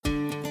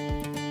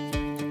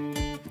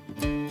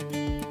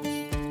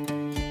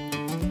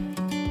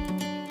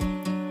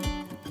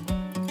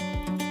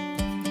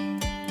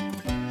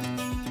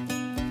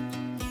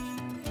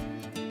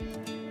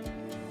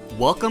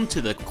Welcome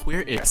to the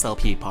Queer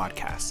SLP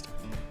podcast.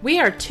 We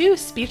are two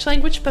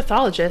speech-language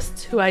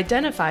pathologists who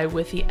identify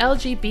with the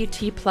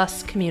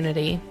LGBT+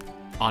 community.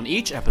 On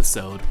each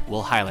episode,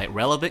 we'll highlight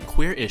relevant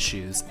queer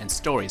issues and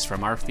stories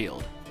from our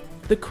field.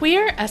 The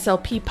Queer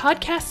SLP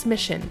podcast's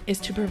mission is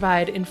to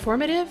provide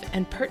informative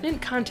and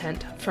pertinent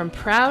content from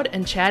proud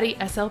and chatty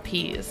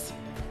SLPs.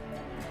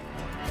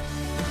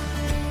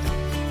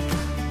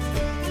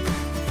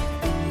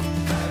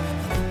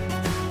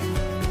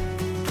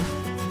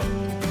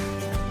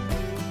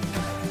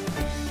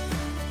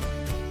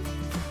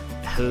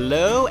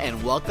 Hello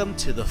and welcome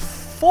to the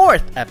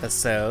fourth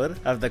episode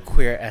of the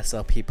Queer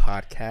SLP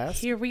podcast.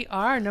 Here we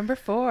are, number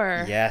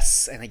 4.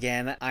 Yes, and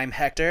again, I'm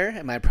Hector,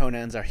 and my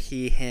pronouns are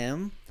he,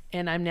 him.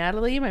 And I'm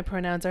Natalie, my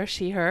pronouns are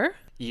she, her.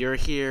 You're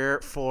here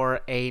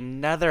for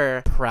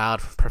another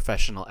proud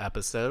professional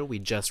episode. We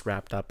just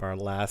wrapped up our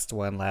last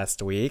one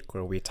last week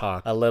where we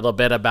talked a little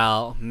bit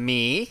about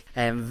me.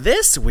 And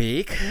this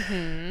week,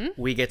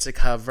 we get to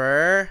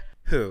cover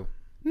who?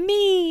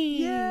 Me!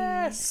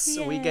 Yes!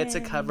 Yay. We get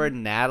to cover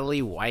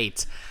Natalie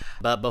White.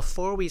 But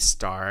before we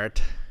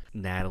start,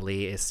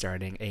 Natalie is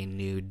starting a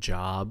new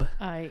job.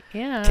 I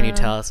am. Can you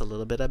tell us a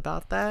little bit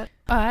about that?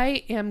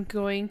 I am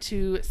going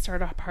to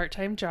start a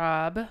part-time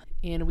job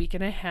in a week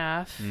and a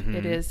half.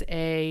 It is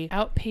a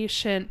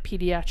outpatient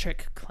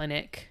pediatric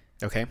clinic.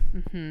 Okay.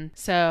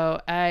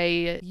 So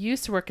I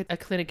used to work at a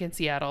clinic in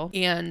Seattle,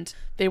 and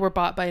they were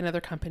bought by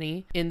another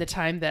company in the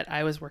time that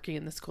I was working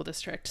in the school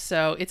district.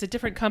 So it's a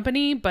different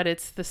company, but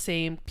it's the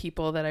same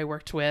people that I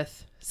worked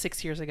with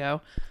 6 years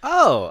ago.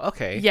 Oh,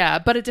 okay. Yeah,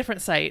 but a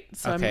different site.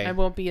 So Okay. I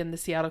won't be in the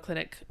Seattle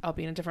clinic. I'll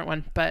be in a different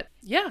one. But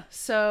yeah,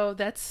 so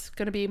that's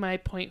going to be my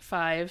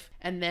 0.5.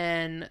 And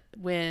then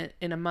when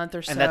in a month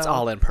or so. And that's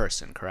all in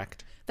person,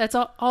 correct? That's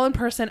all in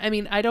person. I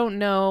mean, I don't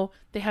know.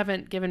 They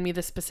haven't given me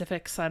the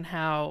specifics on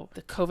how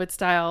the COVID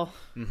style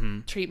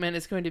treatment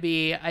is going to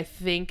be. I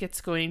think it's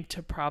going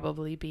to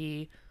probably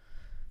be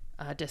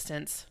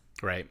distance.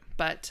 Right.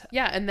 But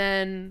yeah, and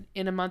then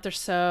in a month or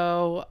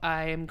so,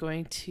 I am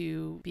going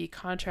to be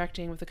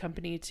contracting with a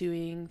company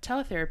doing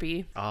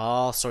teletherapy.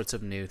 All sorts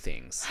of new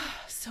things.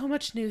 So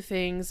much new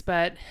things,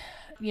 but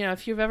you know,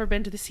 if you've ever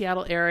been to the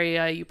Seattle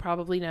area, you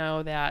probably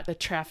know that the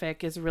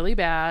traffic is really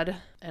bad.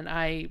 And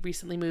I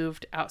recently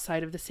moved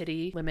outside of the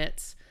city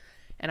limits,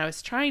 and I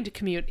was trying to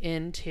commute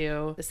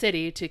into the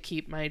city to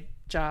keep my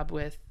job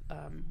with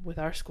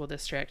our school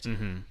district.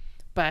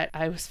 But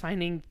I was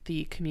finding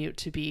the commute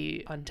to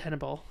be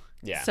untenable.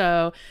 Yeah.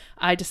 So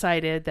I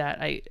decided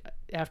that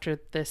after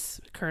this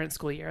current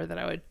school year, that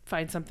I would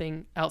find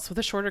something else with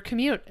a shorter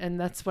commute. And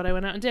that's what I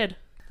went out and did.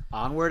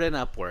 Onward and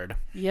upward.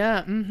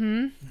 Yeah.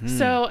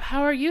 So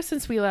how are you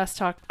since we last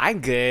talked?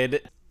 I'm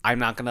good. I'm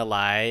not going to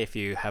lie, if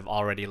you have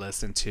already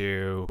listened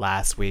to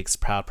last week's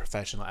Proud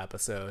Professional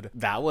episode,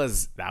 that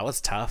was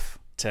tough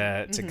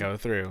to go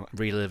through,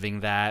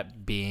 reliving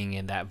that, being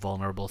in that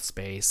vulnerable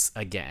space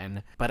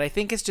again. But I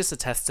think it's just a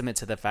testament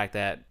to the fact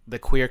that the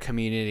queer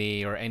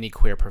community or any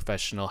queer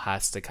professional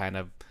has to kind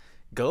of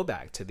go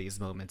back to these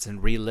moments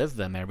and relive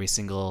them every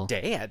single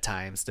day at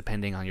times,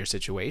 depending on your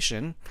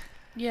situation.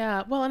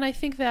 Yeah, well, and I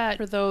think that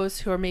for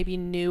those who are maybe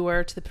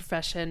newer to the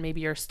profession,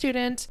 maybe you're a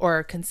student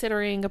or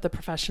considering the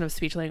profession of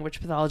speech-language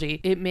pathology,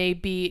 it may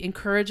be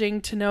encouraging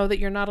to know that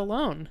you're not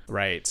alone.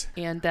 Right.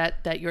 And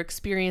that your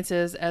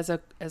experiences as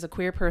a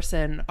queer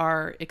person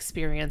are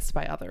experienced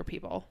by other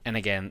people. And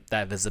again,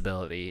 that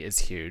visibility is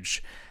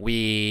huge.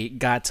 We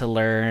got to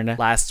learn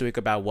last week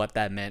about what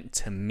that meant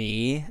to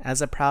me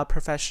as a proud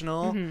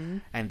professional.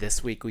 And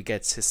this week we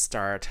get to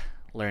start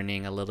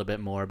learning a little bit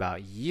more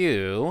about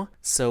you.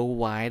 So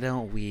why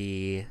don't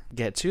we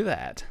get to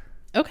that?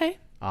 Okay.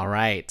 All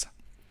right.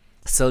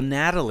 So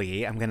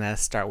Natalie, I'm going to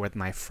start with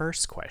my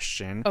first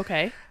question.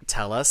 Okay.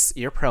 Tell us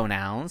your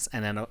pronouns,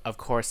 and then of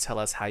course tell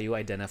us how you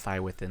identify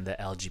within the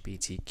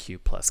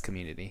LGBTQ+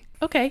 community.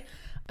 Okay.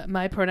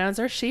 My pronouns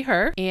are she,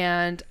 her,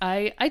 and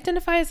I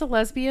identify as a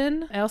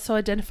lesbian. I also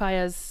identify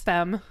as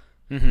femme.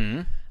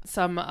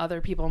 Some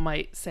other people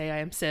might say I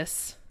am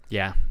cis.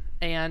 Yeah.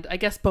 And I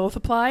guess both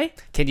apply.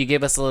 Can you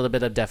give us a little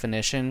bit of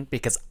definition?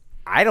 Because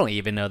I don't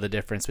even know the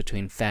difference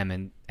between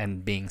femme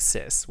and being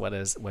cis. What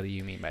do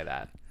you mean by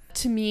that?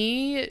 To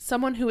me,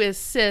 someone who is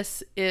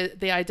cis,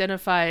 they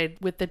identified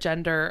with the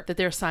gender that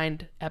they're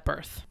assigned at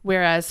birth.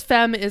 Whereas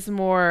femme is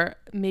more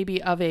maybe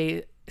of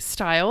a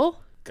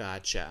style.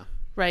 Gotcha.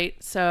 Right?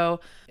 So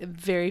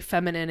very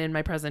feminine in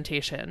my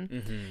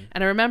presentation.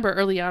 And I remember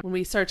early on when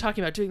we started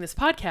talking about doing this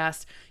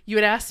podcast, you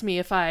had asked me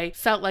if I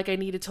felt like I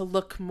needed to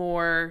look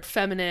more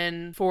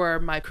feminine for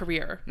my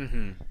career.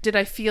 Did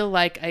I feel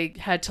like I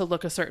had to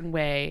look a certain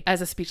way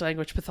as a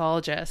speech-language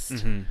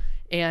pathologist?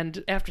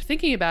 And after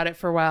thinking about it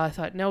for a while, I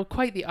thought, no,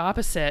 quite the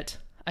opposite.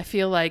 I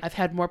feel like I've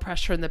had more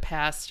pressure in the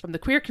past from the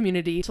queer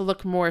community to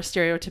look more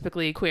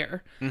stereotypically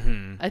queer.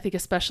 I think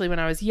especially when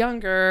I was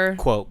younger.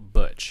 Quote,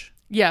 butch.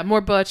 Yeah,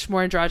 more butch,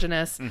 more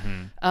androgynous,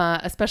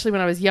 especially when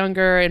I was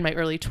younger, in my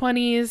early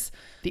 20s.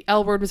 The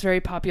L word was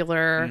very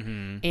popular,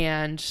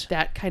 and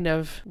that kind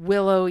of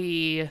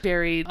willowy,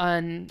 very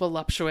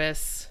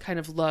unvoluptuous kind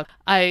of look.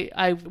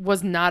 I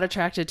was not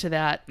attracted to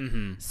that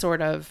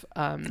sort of...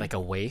 like a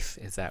waif?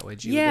 Is that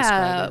what you would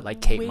describe it?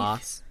 Like Kate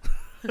Moss?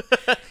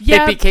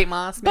 Yeah, hippie Kate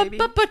Moss, maybe?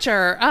 But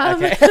butcher.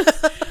 Okay.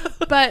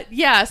 But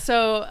yeah,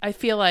 so I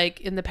feel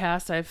like in the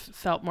past I've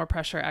felt more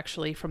pressure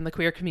actually from the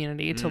queer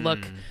community to look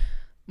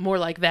more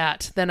like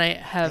that than I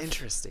have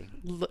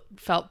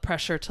felt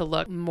pressure to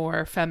look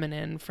more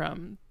feminine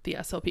from the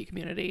SLP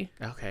community.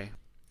 Okay.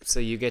 So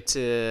you get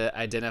to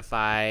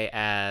identify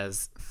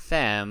as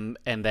femme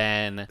and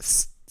then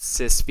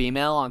cis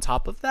female on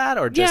top of that,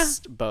 or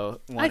just both?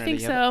 I think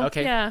so.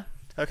 Okay. Yeah.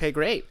 Okay,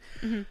 great.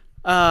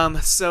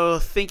 So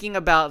thinking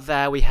about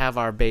that, we have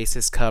our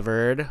bases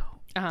covered.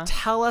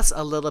 Tell us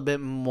a little bit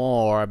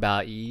more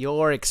about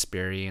your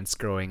experience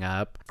growing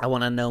up. I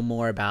want to know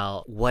more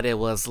about what it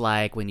was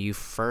like when you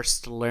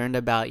first learned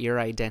about your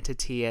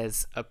identity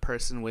as a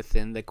person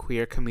within the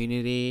queer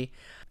community.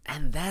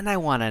 And then I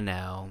want to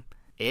know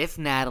if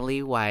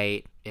Natalie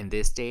White in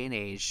this day and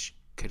age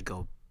could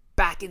go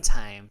back in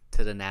time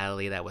to the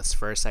Natalie that was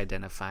first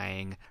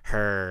identifying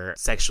her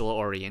sexual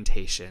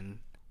orientation.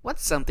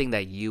 What's something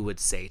that you would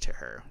say to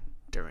her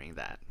during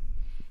that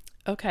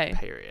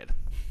period?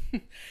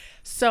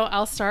 So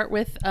I'll start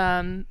with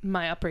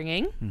my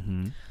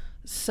upbringing.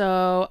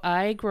 So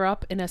I grew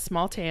up in a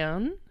small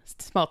town.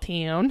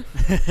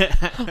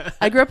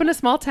 I grew up in a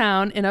small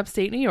town in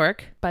upstate New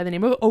York by the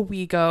name of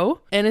Owego.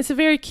 And it's a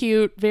very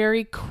cute,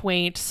 very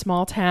quaint,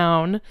 small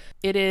town.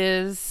 It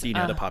is... Do you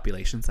know the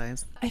population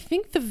size? I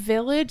think the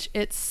village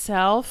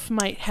itself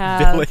might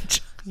have...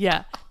 Village?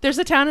 Yeah. There's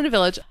a town and a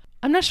village.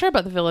 I'm not sure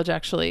about the village,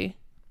 actually.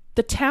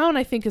 The town,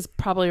 I think, is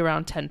probably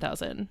around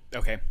 10,000.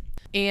 Okay.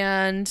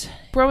 And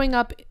growing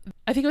up,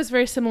 I think it was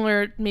very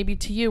similar maybe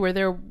to you, where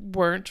there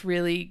weren't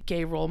really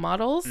gay role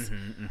models.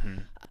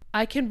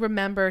 I can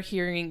remember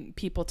hearing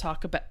people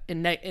talk about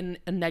in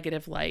a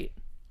negative light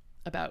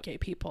about gay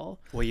people.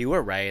 Well, you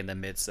were right in the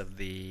midst of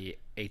the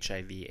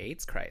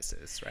HIV/AIDS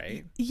crisis,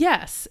 right?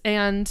 Yes.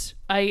 And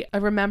I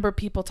remember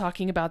people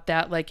talking about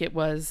that like it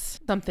was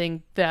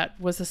something that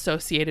was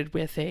associated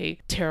with a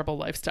terrible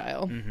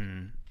lifestyle.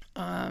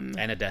 And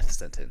a death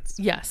sentence.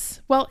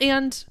 Yes. Well,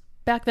 and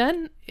back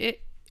then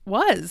it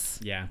was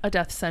a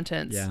death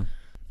sentence. Yeah.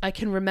 I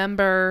can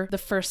remember the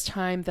first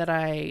time that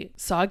I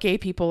saw gay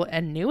people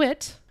and knew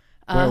it.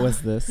 Where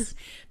was this?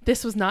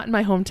 This was not in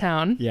my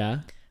hometown. Yeah.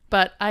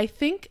 But I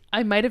think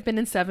I might have been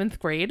in 7th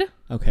grade.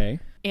 Okay.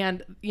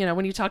 And, you know,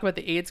 when you talk about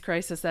the AIDS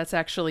crisis, that's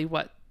actually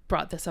what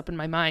brought this up in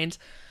my mind.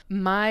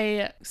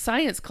 My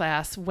science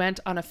class went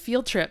on a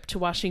field trip to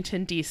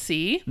Washington,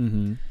 D.C.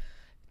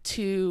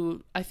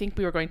 I think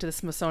we were going to the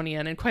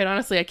Smithsonian. And quite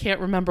honestly, I can't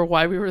remember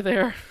why we were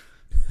there.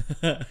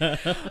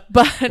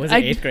 But was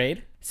it 8th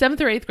grade?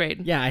 7th or 8th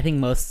grade. Yeah, I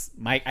think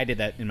I did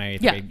that in my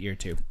 8th grade year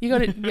too. You go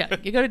to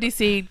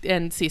DC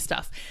and see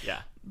stuff.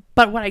 Yeah.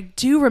 But what I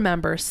do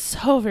remember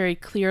so very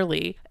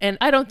clearly, and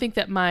I don't think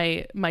that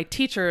my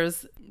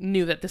teachers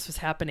knew that this was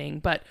happening,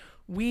 but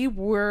we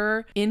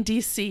were in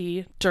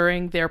DC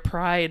during their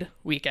Pride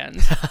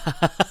weekend.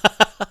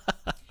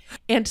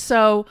 And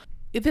so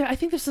I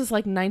think this was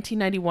like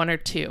 1991 or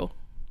 2,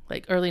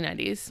 like early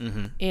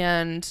 90s.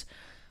 And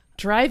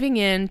driving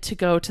in to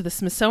go to the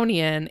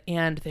Smithsonian,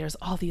 and there's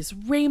all these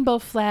rainbow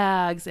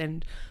flags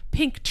and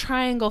pink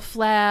triangle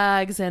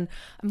flags, and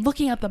I'm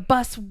looking out the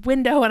bus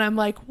window and I'm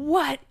like,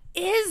 what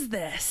is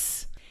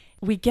this?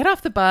 We get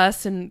off the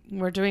bus and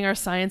we're doing our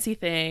sciencey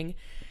thing,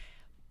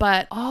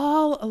 but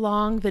all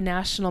along the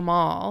National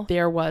Mall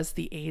there was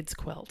the AIDS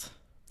quilt.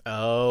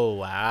 Oh,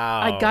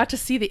 wow. I got to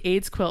see the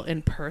AIDS quilt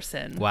in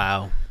person.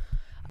 Wow.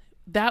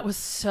 That was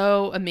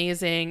so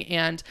amazing.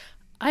 And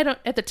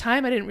at the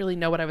time, I didn't really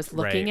know what I was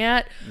looking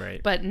at,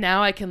 but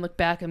now I can look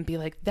back and be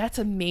like, that's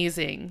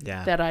amazing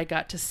that I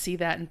got to see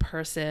that in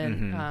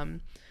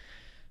person.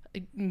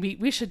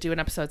 We should do an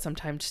episode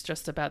sometime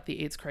just about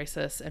the AIDS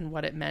crisis and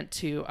what it meant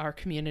to our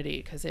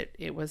community, because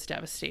it was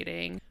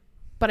devastating.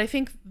 But I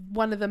think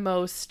one of the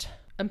most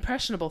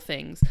impressionable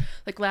things,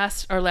 like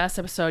our last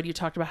episode, you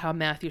talked about how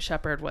Matthew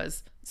Shepard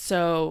was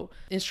so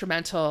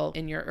instrumental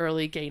in your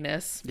early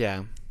gayness.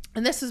 Yeah.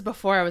 And this is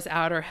before I was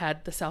out or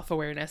had the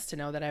self-awareness to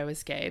know that I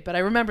was gay. But I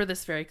remember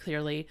this very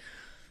clearly,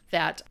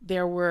 that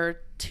there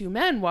were 2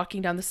 men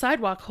walking down the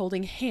sidewalk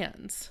holding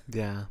hands.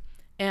 Yeah.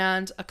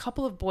 And a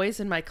couple of boys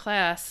in my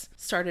class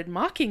started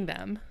mocking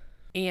them.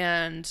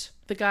 And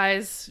the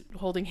guys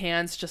holding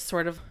hands just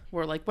sort of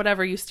were like,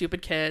 whatever, you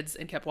stupid kids,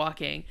 and kept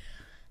walking.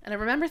 And I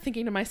remember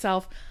thinking to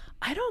myself,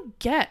 I don't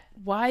get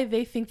why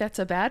they think that's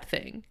a bad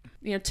thing.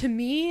 You know, to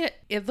me,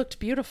 it looked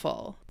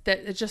beautiful.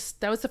 That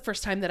was the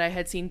first time that I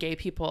had seen gay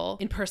people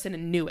in person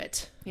and knew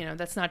it. You know,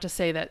 that's not to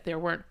say that there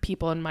weren't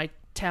people in my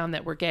town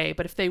that were gay,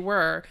 but if they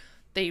were,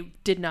 they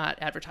did not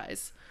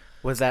advertise.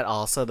 Was that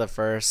also the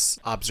first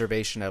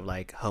observation of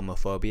like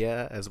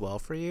homophobia as well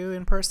for you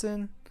in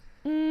person?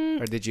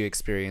 Or did you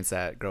experience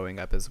that growing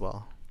up as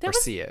well?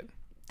 See it?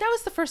 that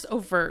was the first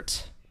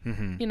overt.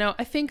 You know,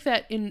 I think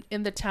that in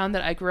the town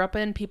that I grew up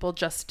in, people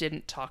just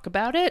didn't talk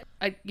about it.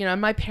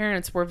 My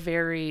parents were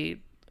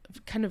very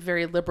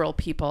liberal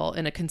people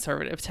in a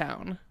conservative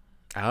town.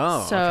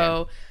 Oh,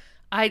 so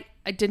okay.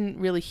 I didn't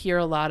really hear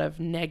a lot of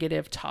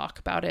negative talk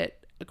about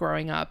it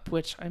growing up,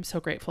 which I'm so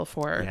grateful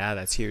for. Yeah,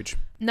 that's huge.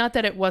 Not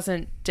that it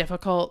wasn't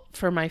difficult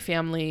for my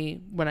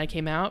family when I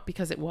came out,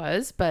 because it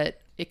was,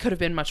 but it could have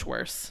been much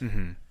worse.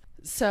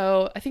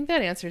 So I think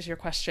that answers your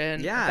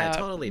question. Yeah, about it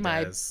totally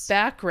my does.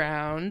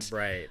 background.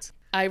 Right.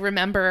 I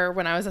remember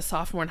when I was a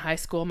sophomore in high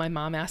school, my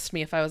mom asked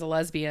me if I was a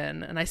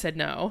lesbian, and I said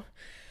no.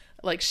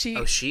 Like she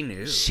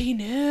knew. She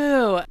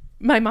knew.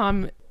 My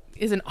mom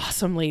is an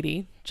awesome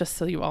lady, just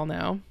so you all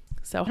know.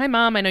 So hi,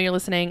 Mom. I know you're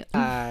listening.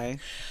 Hi.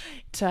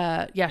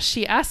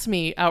 She asked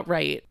me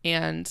outright,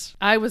 and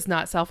I was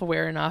not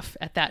self-aware enough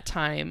at that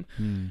time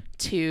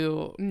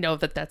to know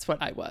that that's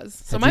what I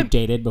was. So Had you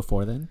dated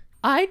before then?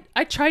 I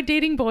tried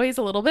dating boys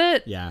a little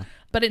bit. Yeah.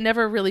 But it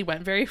never really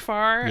went very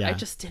far. Yeah. I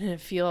just didn't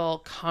feel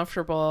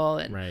comfortable.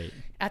 And Right.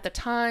 at the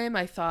time,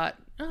 I thought,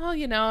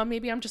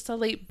 maybe I'm just a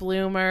late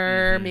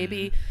bloomer.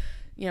 Maybe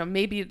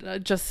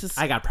just...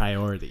 I got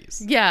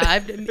priorities.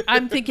 Yeah,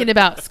 I'm thinking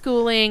about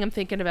schooling. I'm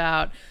thinking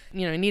about,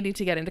 needing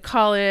to get into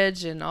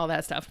college and all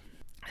that stuff.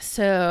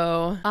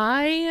 So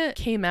I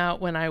came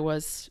out when I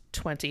was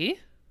 20.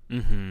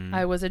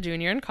 I was a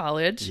junior in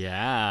college.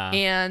 Yeah.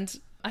 And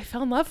I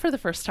fell in love for the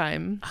first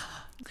time.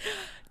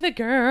 The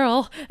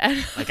girl.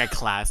 And like a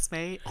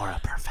classmate or a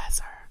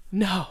professor?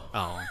 no.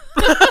 Oh.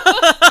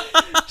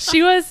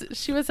 She was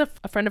a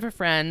friend of a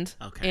friend.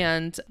 Okay.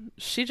 And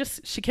she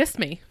kissed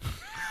me.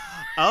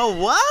 Oh,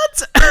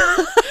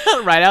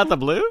 what? Right out the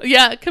blue?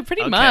 Yeah,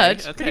 pretty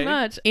much. Okay. Pretty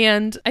much.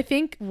 And I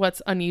think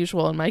what's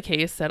unusual in my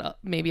case that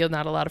maybe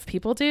not a lot of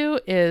people do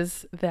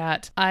is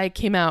that I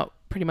came out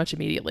pretty much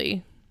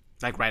immediately.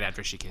 Like right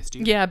after she kissed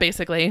you? Yeah,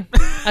 basically.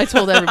 I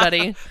told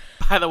everybody.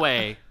 By the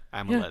way,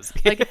 I'm a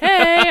lesbian. Like,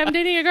 hey, I'm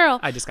dating a girl.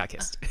 I just got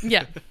kissed.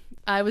 Yeah.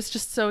 I was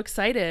just so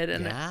excited.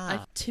 And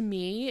Yeah. to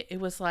me, it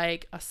was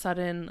like a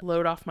sudden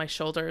load off my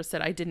shoulders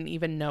that I didn't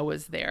even know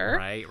was there.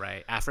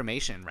 Right.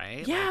 Affirmation,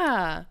 right?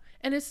 Yeah.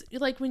 And it's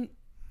like when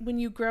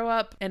you grow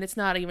up and it's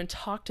not even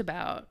talked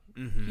about,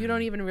 you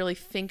don't even really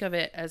think of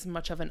it as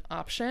much of an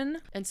option.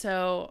 And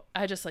so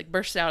I just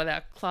burst out of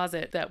that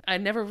closet that I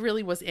never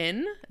really was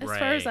in, as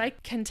far as I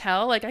can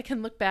tell. Like, I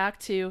can look back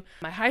to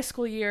my high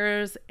school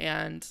years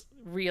and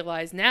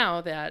realize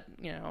now that,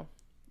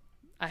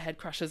 I had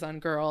crushes on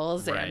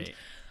girls and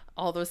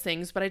all those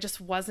things, but I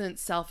just wasn't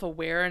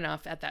self-aware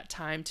enough at that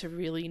time to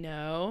really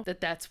know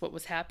that that's what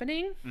was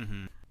happening.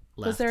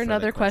 Was there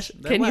another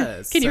question? Can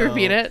you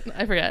repeat it?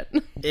 I forget.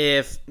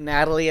 If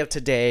Natalie of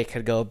today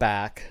could go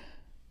back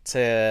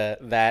to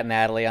that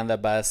Natalie on the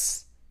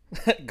bus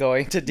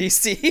going to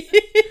DC,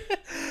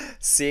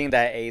 seeing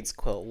that AIDS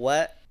quote,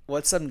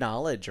 what's some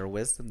knowledge or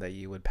wisdom that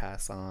you would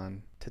pass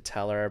on to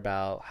tell her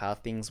about how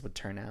things would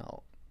turn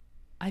out?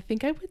 I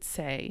think I would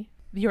say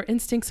your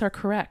instincts are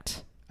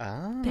correct.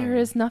 Oh. There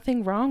is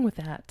nothing wrong with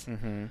that.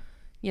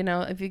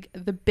 I think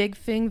the big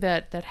thing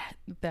that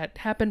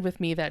happened with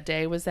me that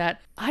day was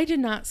that I did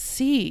not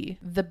see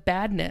the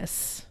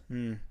badness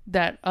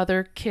that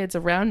other kids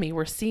around me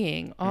were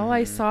seeing. All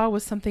I saw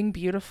was something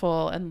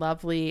beautiful and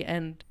lovely,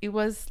 and it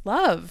was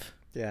love.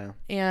 Yeah.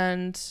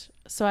 And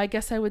so I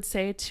guess I would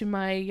say to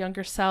my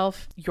younger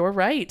self, you're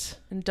right.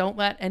 And don't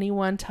let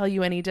anyone tell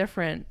you any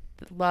different.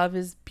 Love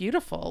is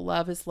beautiful.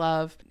 Love is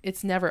love.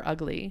 It's never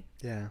ugly.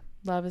 Yeah.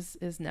 Love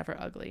is never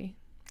ugly.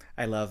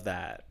 I love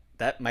that.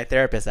 My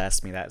therapist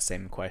asked me that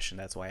same question.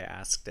 That's why I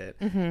asked it.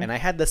 And I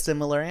had the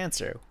similar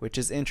answer, which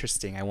is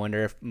interesting. I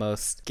wonder if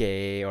most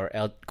gay or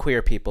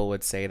queer people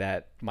would say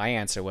that my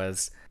answer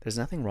was, there's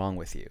nothing wrong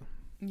with you.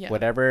 Yeah.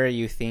 Whatever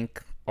you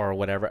think or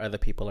whatever other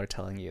people are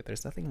telling you,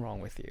 there's nothing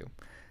wrong with you.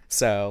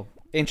 So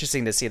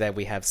interesting to see that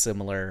we have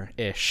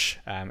similar-ish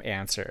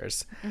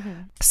answers.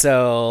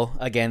 So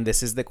again,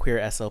 this is the Queer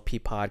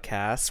SLP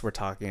podcast. We're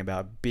talking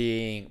about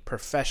being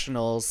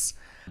professionals,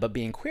 but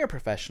being queer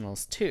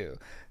professionals too.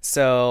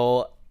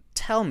 So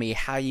tell me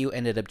how you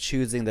ended up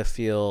choosing the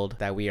field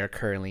that we are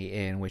currently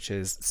in, which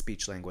is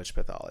speech-language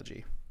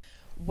pathology.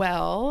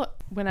 Well,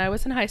 when I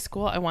was in high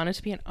school, I wanted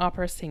to be an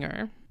opera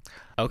singer.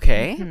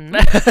 Okay.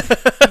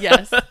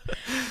 Yes.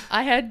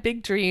 I had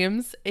big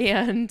dreams,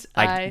 and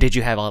did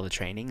you have all the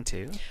training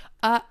too?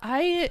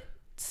 I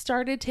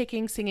started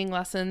taking singing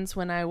lessons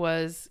when I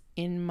was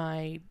in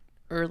my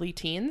early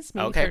teens,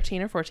 maybe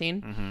 13 or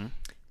 14.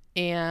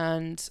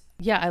 And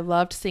yeah, I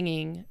loved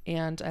singing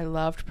and I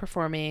loved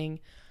performing.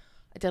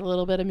 I did a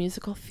little bit of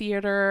musical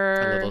theater.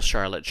 A little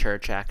Charlotte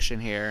Church action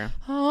here.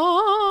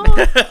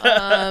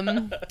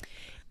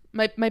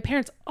 My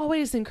parents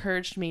always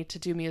encouraged me to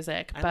do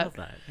music. I love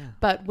that. Yeah.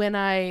 But when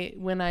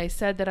I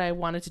said that I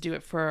wanted to do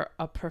it for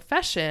a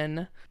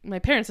profession, my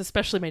parents,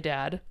 especially my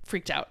dad,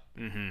 freaked out.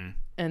 And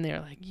they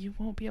were like, you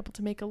won't be able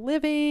to make a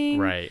living.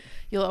 Right.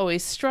 You'll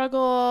always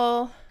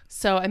struggle.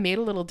 So I made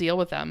a little deal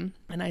with them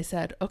and I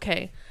said,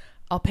 okay,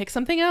 I'll pick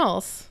something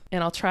else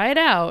and I'll try it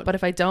out. But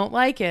if I don't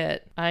like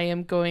it, I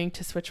am going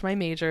to switch my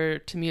major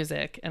to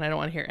music and I don't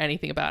want to hear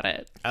anything about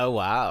it. Oh,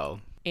 wow.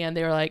 And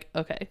they were like,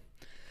 okay.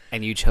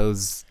 And you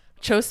chose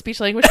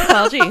speech-language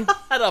pathology.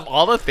 Out of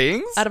all the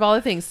things? Out of all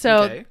the things.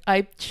 So Okay.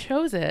 I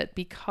chose it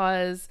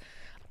because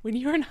when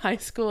you were in high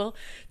school,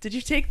 did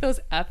you take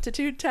those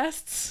aptitude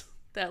tests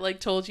that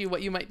like told you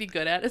what you might be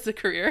good at as a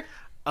career?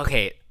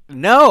 Okay.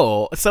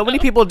 No. So many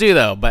people do,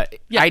 though, but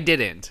Yeah. I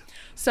didn't.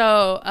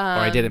 So Or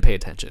I didn't pay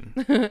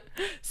attention.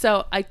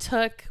 so I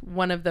took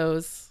one of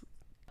those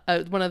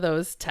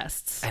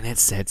tests. And it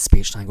said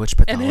speech-language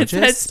And pathologist?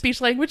 it said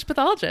speech-language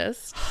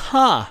pathologist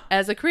Huh.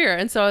 as a career.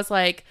 And so I was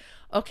like,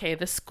 okay,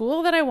 the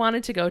school that I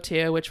wanted to go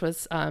to, which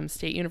was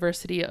State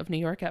University of New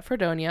York at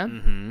Fredonia,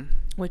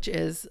 which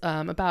is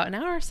about an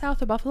hour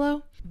south of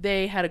Buffalo,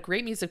 they had a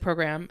great music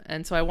program.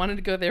 And so I wanted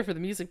to go there for the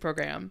music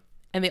program.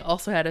 And they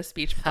also had a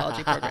speech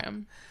pathology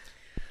program.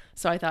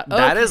 So I thought,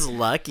 That is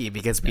lucky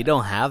because we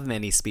don't have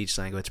many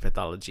speech-language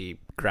pathology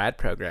grad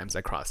programs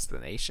across the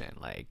nation.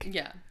 Like,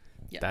 yeah.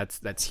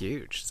 that's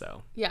huge.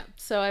 So Yeah.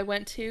 So I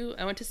went to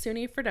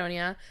SUNY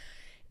Fredonia,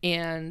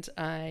 and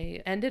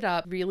I ended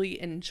up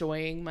really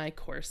enjoying my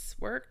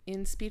coursework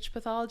in speech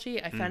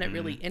pathology. I found it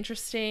really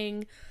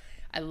interesting.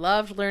 I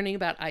loved learning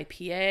about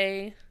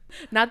IPA,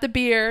 not the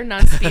beer,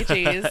 not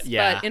speeches,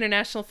 Yeah. but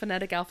International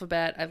Phonetic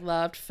Alphabet. I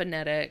loved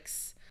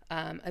phonetics.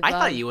 I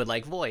thought you would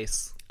like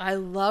voice. I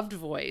loved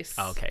voice.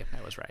 Oh, okay,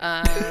 I was right.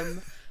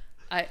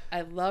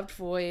 I loved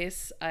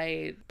voice.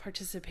 I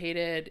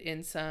participated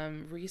in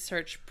some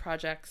research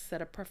projects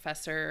that a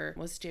professor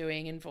was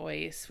doing in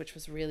voice, which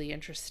was really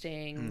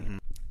interesting.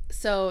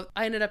 So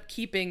I ended up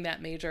keeping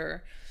that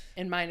major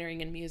and minoring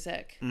in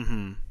music.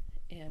 And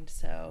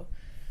so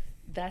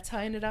that's how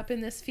I ended up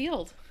in this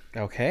field.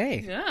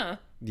 Okay. Yeah.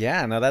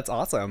 Yeah, no, that's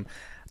awesome.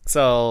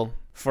 So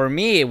for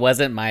me, it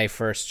wasn't my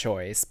first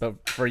choice,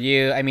 but for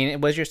you, I mean, it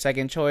was your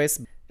second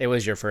choice. It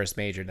was your first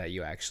major that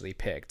you actually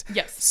picked.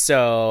 Yes.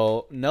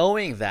 So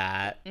knowing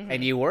that,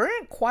 and you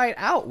weren't quite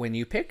out when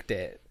you picked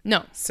it.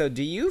 No. So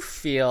do you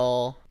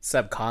feel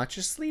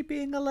subconsciously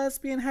being a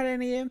lesbian had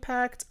any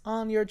impact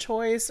on your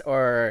choice,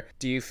 or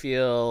do you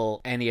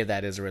feel any of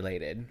that is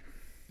related?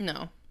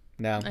 No.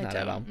 No, I not don't.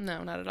 at all.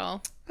 No, not at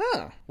all.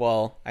 Oh,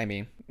 well, I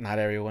mean, not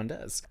everyone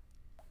does.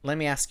 Let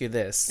me ask you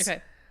this.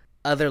 Okay.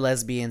 Other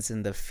lesbians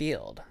in the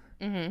field,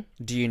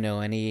 do you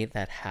know any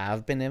that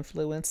have been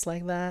influenced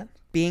like that?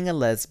 Being a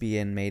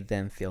lesbian made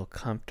them feel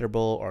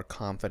comfortable or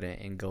confident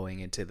in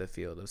going into the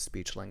field of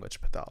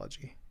speech-language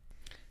pathology?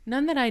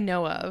 None that I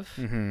know of.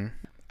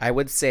 I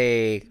would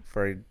say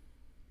for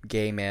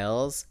gay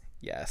males,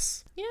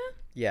 yes. Yeah.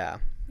 Yeah.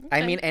 I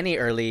Okay. mean, any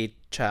early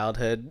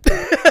childhood,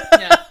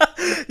 Yeah.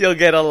 you'll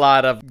get a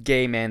lot of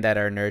gay men that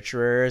are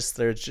nurturers.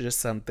 There's just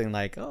something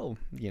like, oh,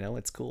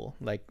 it's cool.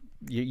 Like,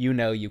 you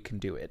know you can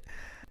do it.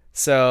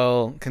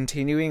 So,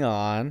 continuing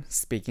on,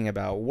 speaking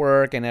about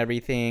work and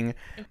everything,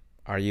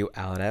 are you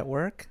out at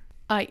work?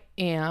 I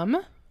am.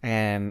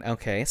 And,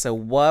 okay, so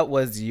what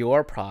was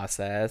your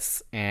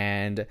process?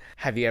 And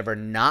have you ever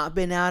not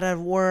been out at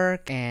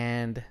work?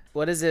 And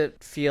what does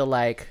it feel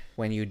like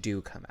when you do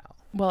come out?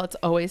 Well, it's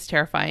always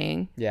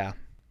terrifying. Yeah.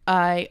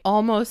 I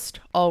almost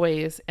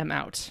always am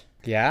out.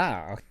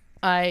 Yeah.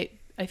 I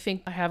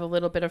think I have a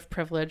little bit of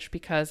privilege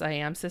because I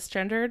am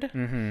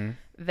cisgendered.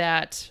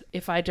 That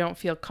if I don't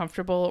feel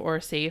comfortable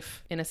or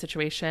safe in a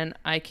situation,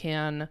 I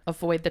can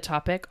avoid the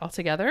topic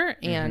altogether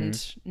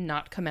and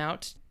not come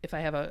out if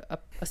I have a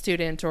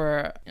student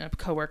or a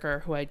coworker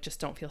who I just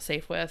don't feel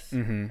safe with.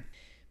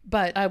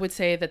 But I would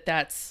say that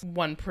that's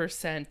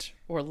 1%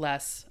 or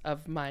less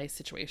of my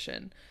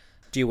situation.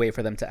 Do you wait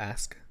for them to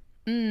ask?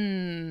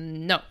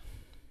 No.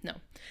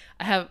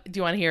 Do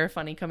you want to hear a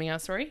funny coming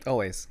out story?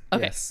 Always.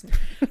 Okay. Yes.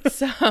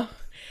 So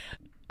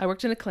I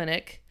worked in a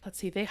clinic. Let's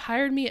see. They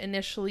hired me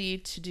initially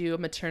to do a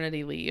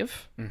maternity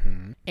leave.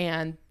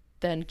 And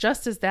then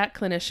just as that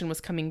clinician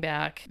was coming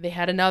back, they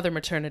had another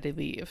maternity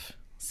leave.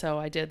 So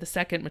I did the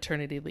second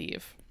maternity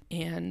leave.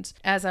 And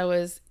as I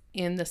was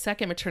in the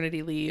second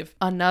maternity leave,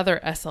 another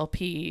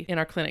SLP in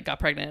our clinic got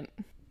pregnant.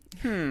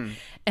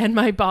 And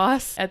my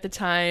boss at the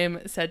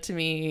time said to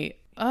me,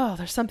 oh,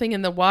 there's something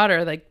in the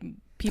water. Like,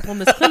 people in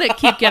this clinic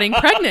keep getting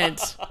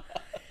pregnant.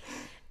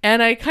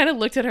 And I kind of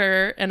looked at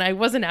her, and I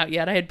wasn't out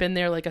yet. I had been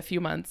there like a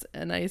few months.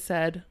 And I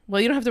said, well,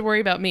 you don't have to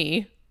worry about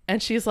me.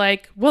 And she's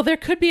like, well, there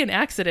could be an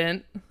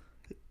accident.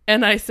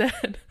 And I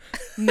said,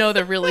 no,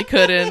 there really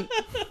couldn't.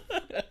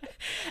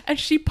 And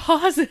she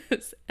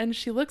pauses and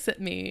she looks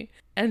at me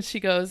and she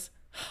goes,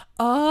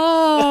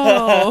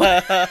 oh,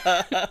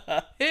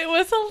 it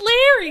was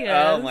hilarious.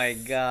 Oh my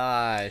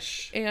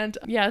gosh. And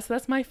yes,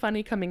 that's my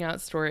funny coming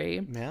out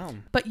story. Yeah.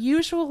 But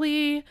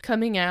usually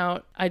coming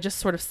out, I just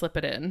sort of slip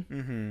it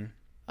in.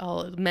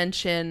 I'll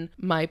mention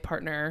my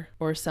partner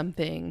or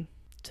something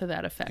to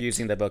that effect.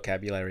 Using the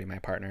vocabulary, my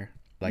partner,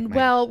 like my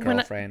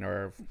girlfriend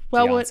or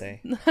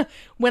fiance.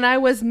 When I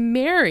was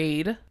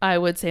married, I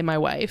would say my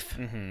wife.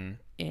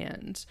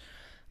 And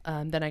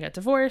then I got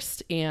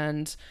divorced.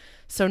 And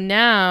so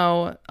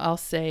now I'll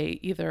say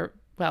either,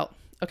 well,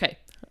 okay,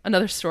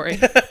 another story.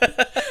 Do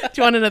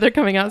you want another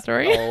coming out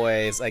story?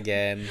 Always,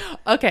 again.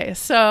 Okay,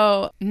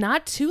 so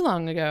not too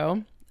long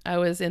ago, I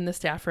was in the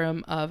staff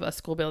room of a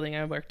school building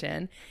I worked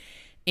in,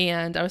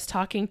 and I was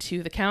talking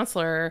to the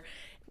counselor.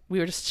 We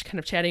were just kind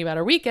of chatting about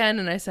our weekend,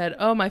 and I said,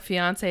 oh, my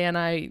fiance and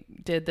I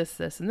did this,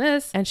 this, and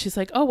this. And she's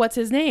like, oh, what's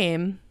his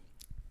name?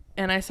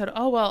 And I said,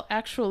 oh, well,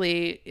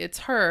 actually, it's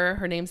her.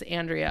 Her name's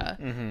Andrea.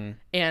 Mm-hmm.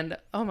 And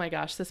oh my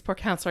gosh, this poor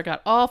counselor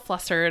got all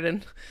flustered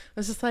and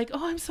was just like,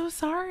 oh, I'm so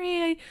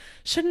sorry. I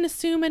shouldn't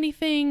assume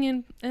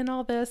anything and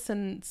all this.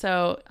 And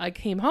so I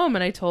came home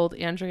and I told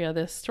Andrea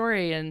this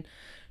story, and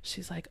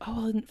she's like,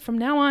 oh, well, from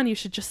now on, you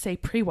should just say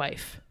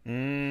pre-wife.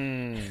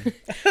 So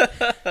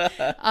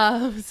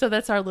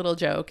that's our little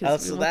joke. Oh,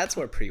 so that's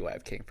where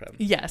pre-wife came from.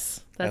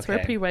 Yes, that's where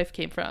pre-wife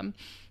came from.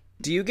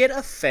 Do you get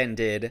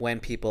offended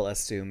when people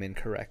assume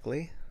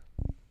incorrectly?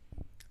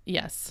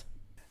 Yes.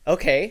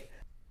 Okay.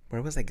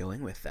 Where was I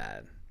going with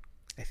that?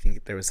 I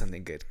think there was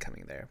something good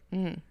coming there.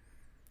 Mm-hmm.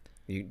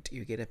 Do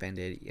you get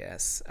offended?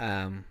 Yes.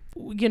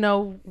 You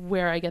know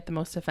where I get the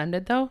most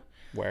offended, though?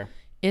 Where?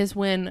 Is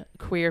when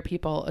queer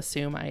people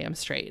assume I am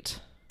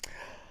straight.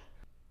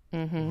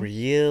 Mm-hmm.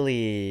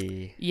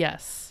 Really?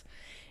 Yes.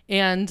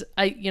 And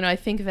I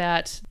think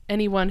that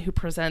anyone who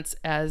presents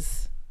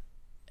as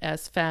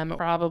femme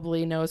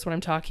probably knows what I'm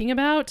talking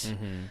about.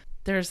 Mm-hmm.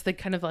 There's the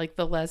kind of like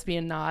the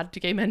lesbian nod. Do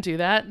gay men do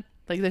that?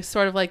 Like there's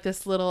sort of like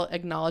this little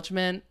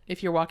acknowledgement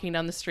if you're walking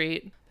down the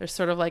street. There's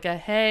sort of like a,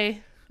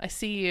 hey, I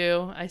see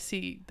you. I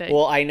see that.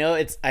 Well, I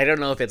don't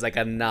know if it's like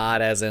a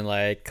nod as in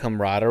like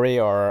camaraderie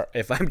or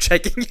if I'm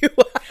checking you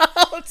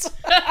out.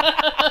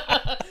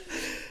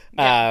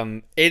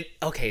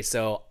 Okay,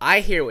 so I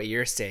hear what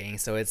you're saying.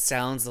 So it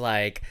sounds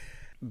like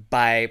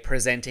by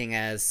presenting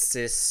as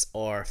cis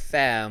or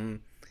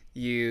femme,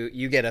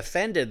 you get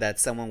offended that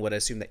someone would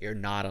assume that you're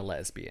not a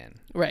lesbian.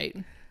 Right.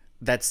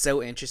 That's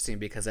so interesting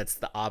because that's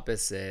the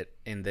opposite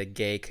in the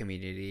gay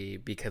community,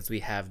 because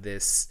we have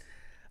this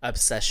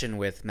obsession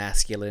with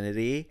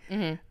masculinity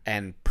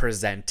and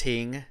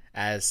presenting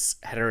as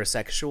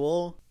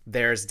heterosexual.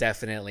 There's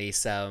definitely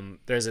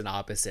there's an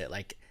opposite.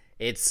 Like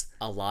it's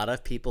a lot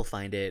of people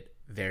find it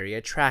very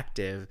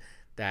attractive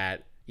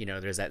that, you know,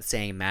 there's that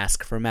saying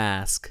mask for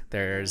mask.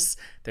 There's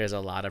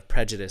a lot of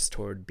prejudice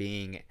toward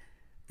being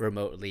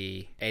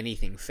remotely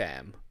anything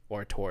femme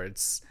or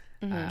towards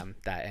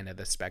that end of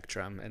the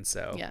spectrum. And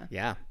so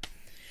yeah.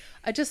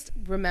 I just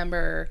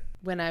remember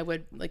when I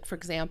would, like, for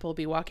example,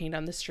 be walking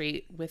down the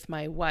street with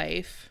my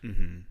wife,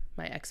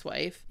 my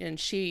ex-wife, and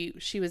she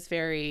was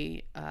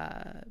very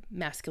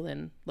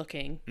masculine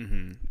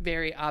looking,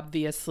 very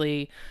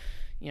obviously,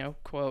 you know,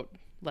 quote,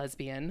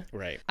 lesbian.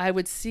 Right. I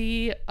would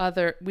see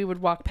we would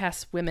walk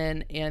past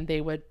women and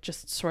they would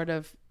just sort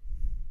of,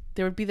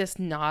 there would be this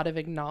nod of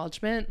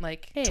acknowledgement,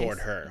 like, hey.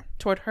 Toward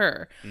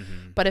her.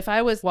 Mm-hmm. But if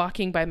I was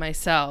walking by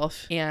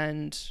myself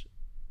and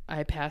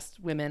I passed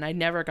women, I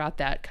never got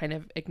that kind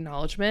of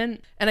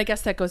acknowledgement. And I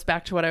guess that goes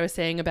back to what I was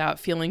saying about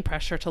feeling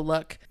pressure to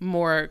look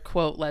more,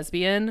 quote,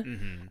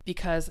 lesbian,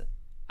 because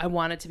I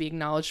wanted to be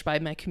acknowledged by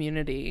my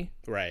community.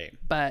 Right.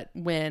 But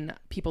when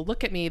people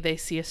look at me, they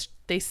see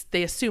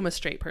they assume a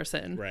straight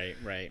person.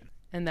 Right.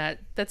 And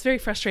that's very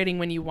frustrating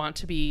when you want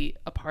to be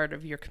a part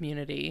of your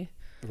community.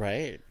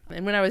 Right.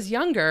 And when I was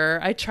younger,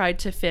 I tried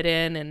to fit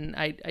in, and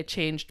I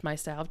changed my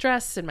style of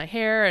dress and my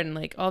hair and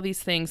like all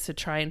these things to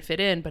try and fit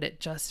in, but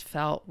it just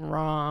felt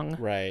wrong.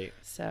 Right.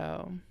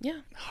 So, yeah.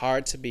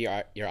 Hard to be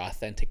your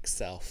authentic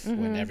self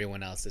when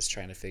everyone else is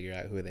trying to figure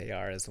out who they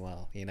are as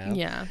well, you know?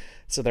 Yeah.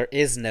 So there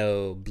is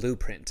no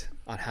blueprint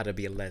on how to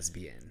be a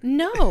lesbian.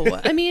 No.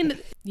 I mean,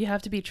 you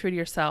have to be true to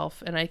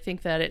yourself. And I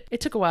think that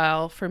it took a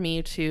while for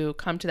me to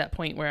come to that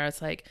point where I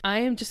was like,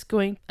 I'm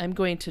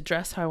going to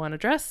dress how I want to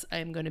dress.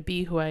 I'm going to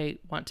be who I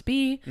want to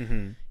be.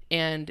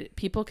 And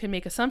people can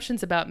make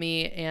assumptions about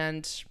me,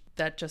 and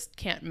that just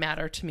can't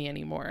matter to me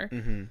anymore.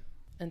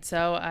 And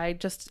so I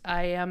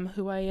am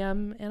who I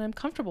am, and I'm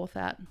comfortable with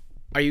that.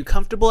 Are you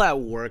comfortable at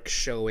work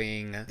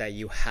showing that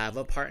you have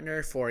a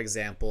partner? For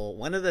example,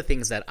 one of the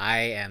things that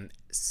I am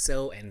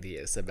so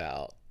envious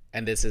about,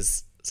 and this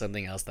is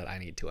something else that I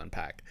need to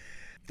unpack,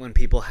 when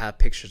people have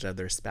pictures of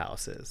their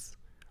spouses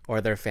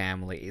or their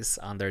families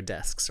on their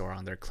desks or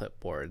on their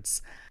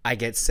clipboards, I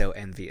get so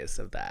envious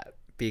of that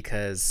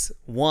because,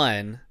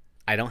 one,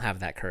 I don't have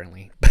that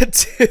currently, but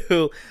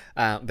two,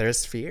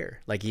 there's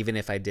fear. Like, even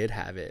if I did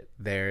have it,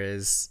 there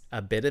is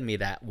a bit of me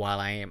that, while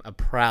I am a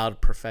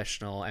proud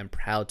professional and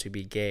proud to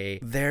be gay,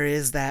 there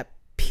is that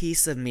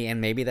piece of me,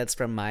 and maybe that's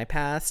from my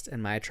past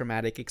and my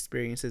traumatic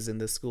experiences in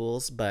the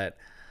schools, but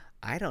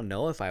I don't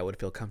know if I would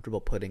feel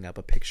comfortable putting up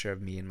a picture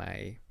of me and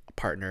my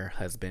partner,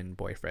 husband,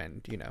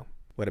 boyfriend, you know.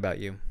 What about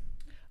you?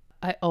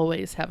 I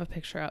always have a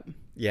picture up.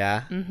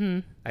 Yeah?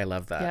 I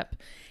love that. Yep.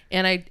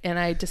 And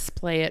I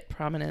display it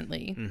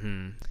prominently.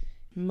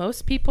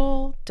 Most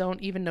people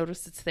don't even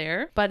notice it's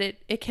there, but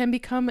it can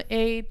become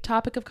a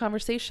topic of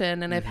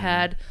conversation. And I've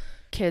had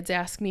kids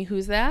ask me,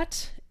 who's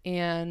that?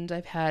 And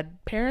I've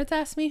had parents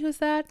ask me, who's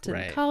that?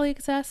 And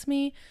colleagues ask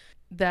me.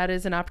 That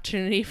is an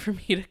opportunity for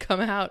me to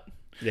come out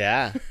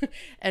Yeah.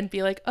 And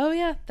be like, oh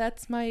yeah,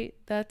 that's my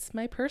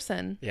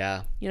person.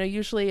 Yeah. You know,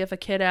 usually if a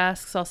kid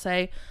asks, I'll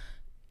say,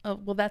 oh,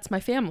 well, that's my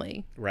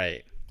family.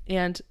 Right.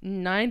 And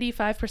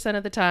 95%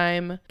 of the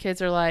time,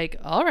 kids are like,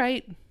 all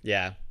right.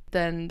 Yeah.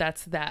 Then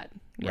that's that.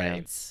 You know,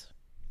 it's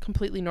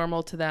completely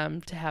normal to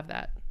them to have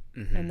that.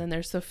 Mm-hmm. And then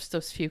there's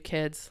those few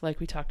kids, like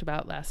we talked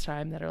about last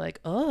time, that are like,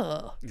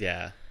 oh.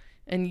 Yeah.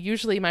 And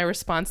usually my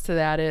response to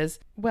that is,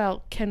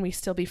 well, can we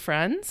still be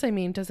friends? I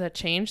mean, does that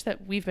change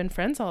that we've been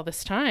friends all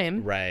this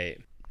time? Right.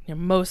 You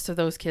know, most of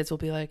those kids will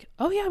be like,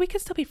 oh yeah, we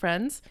could still be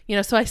friends. You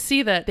know, so I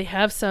see that they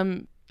have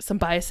some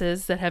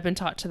biases that have been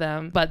taught to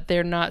them, but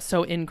they're not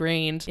so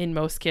ingrained in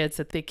most kids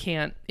that they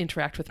can't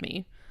interact with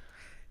me.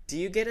 Do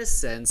you get a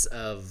sense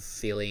of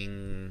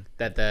feeling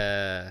that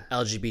the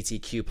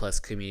LGBTQ plus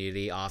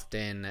community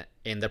often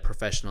in the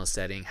professional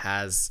setting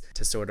has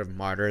to sort of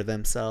martyr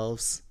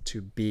themselves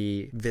to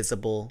be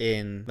visible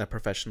in the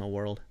professional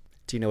world?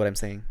 Do you know what I'm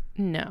saying?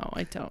 No,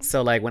 I don't.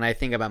 So like when I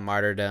think about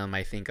martyrdom,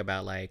 I think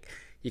about like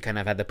you kind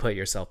of had to put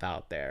yourself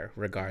out there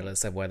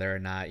regardless of whether or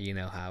not you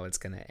know how it's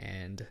going to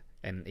end.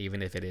 And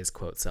even if it is,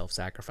 quote,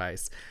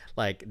 self-sacrifice,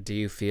 like, do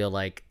you feel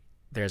like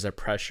there's a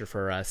pressure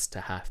for us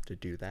to have to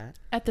do that?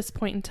 At this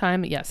point in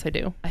time, yes, I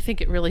do. I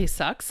think it really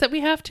sucks that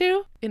we have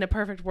to. In a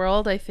perfect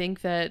world, I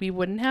think that we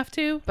wouldn't have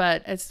to.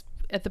 But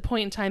at the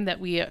point in time that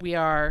we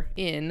are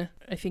in,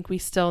 I think we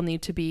still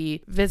need to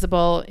be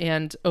visible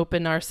and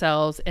open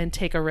ourselves and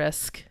take a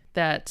risk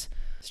that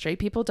straight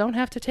people don't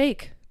have to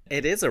take.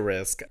 It is a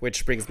risk,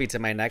 which brings me to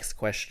my next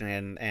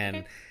question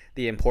and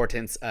the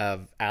importance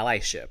of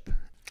allyship.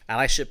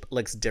 Allyship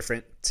looks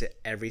different to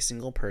every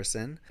single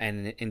person,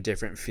 and in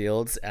different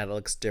fields, it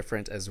looks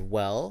different as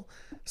well.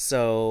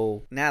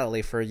 So,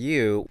 Natalie, for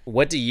you,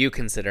 what do you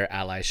consider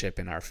allyship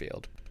in our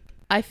field?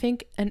 I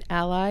think an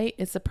ally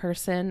is a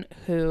person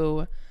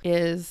who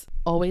is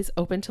always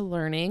open to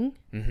learning,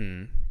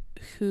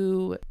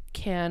 who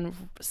can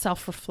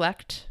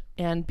self-reflect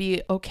and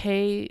be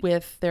okay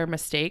with their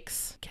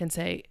mistakes, can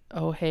say,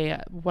 oh, hey,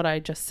 what I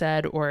just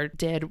said or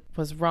did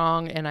was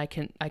wrong, and I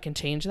can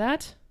change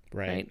that.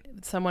 Right.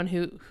 Someone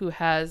who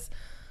has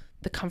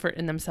the comfort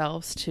in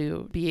themselves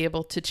to be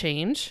able to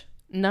change.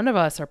 None of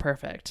us are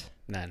perfect.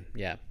 None.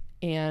 Yeah.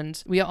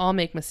 And we all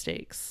make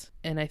mistakes.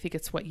 And I think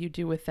it's what you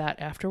do with that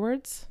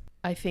afterwards.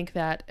 I think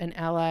that an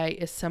ally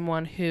is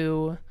someone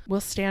who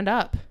will stand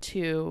up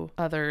to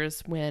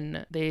others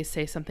when they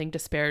say something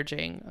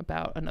disparaging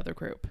about another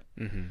group.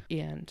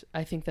 And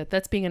I think that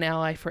that's being an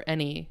ally for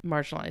any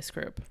marginalized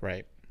group.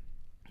 Right.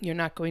 You're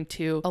not going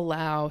to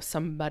allow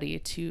somebody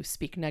to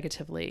speak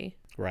negatively.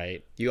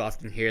 Right. You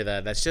often hear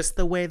that's just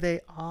the way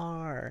they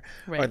are.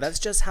 Right. Or that's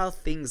just how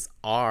things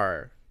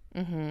are.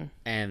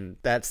 And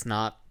that's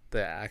not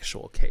the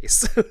actual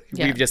case.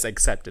 Yeah. We've just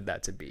accepted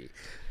that to be.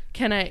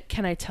 Can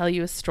I tell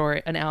you a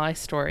story, an ally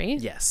story?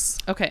 Yes.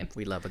 Okay.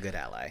 We love a good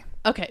ally.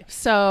 Okay.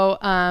 So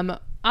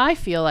I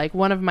feel like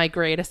one of my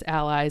greatest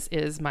allies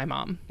is my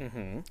mom.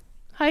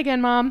 Hi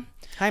again, Mom.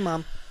 Hi,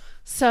 Mom.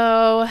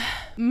 So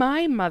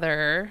my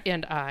mother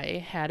and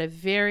I had a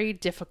very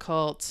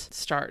difficult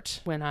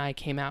start when I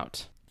came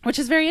out, which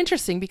is very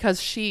interesting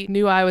because she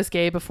knew I was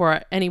gay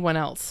before anyone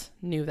else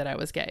knew that I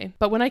was gay.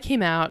 But when I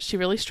came out, she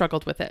really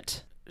struggled with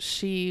it.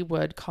 She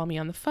would call me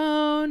on the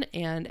phone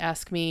and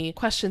ask me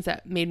questions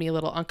that made me a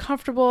little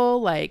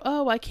uncomfortable, like,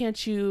 oh, why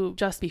can't you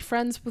just be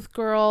friends with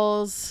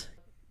girls?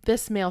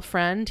 This male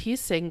friend,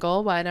 he's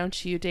single. Why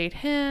don't you date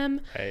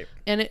him? Right.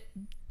 And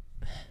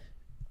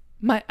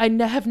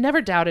I have never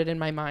doubted in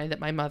my mind that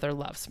my mother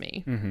loves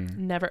me.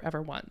 Never,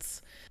 ever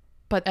once.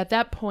 But at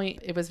that point,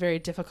 it was very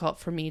difficult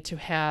for me to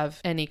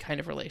have any kind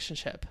of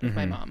relationship with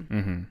my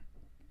mom.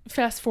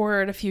 Fast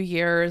forward a few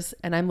years,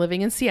 and I'm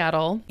living in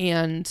Seattle,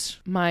 and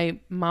my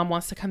mom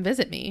wants to come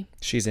visit me.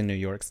 She's in New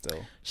York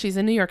still. She's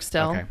in New York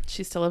still. Okay.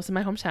 She still lives in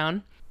my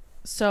hometown.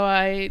 So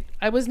I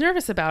was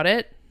nervous about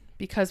it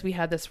because we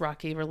had this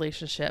rocky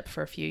relationship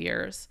for a few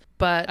years.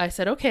 But I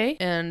said, okay.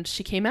 And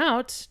she came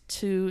out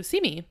to see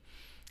me.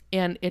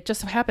 And it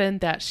just so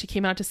happened that she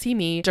came out to see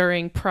me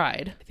during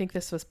Pride. I think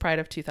this was Pride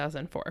of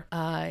 2004.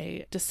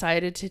 I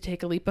decided to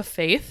take a leap of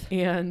faith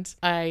and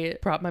I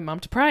brought my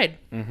mom to Pride.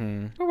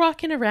 We're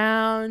walking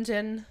around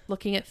and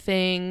looking at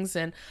things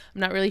and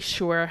I'm not really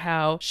sure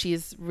how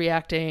she's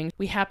reacting.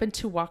 We happened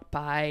to walk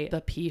by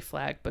the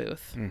PFLAG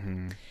booth.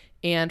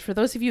 And for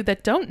those of you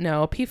that don't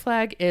know,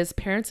 PFLAG is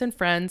Parents and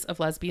Friends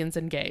of Lesbians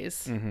and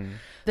Gays.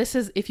 This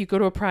is if you go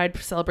to a Pride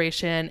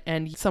celebration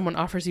and someone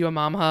offers you a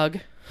mom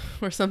hug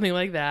or something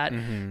like that,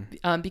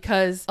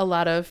 because a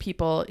lot of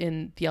people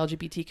in the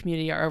LGBT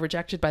community are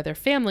rejected by their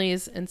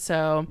families. And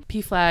so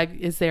PFLAG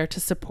is there to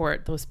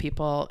support those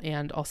people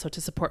and also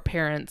to support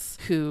parents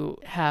who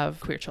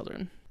have queer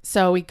children.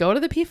 So we go to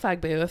the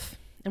PFLAG booth.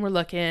 And we're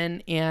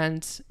looking,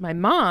 and my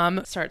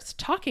mom starts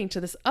talking to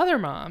this other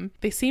mom.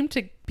 They seem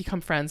to become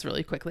friends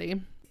really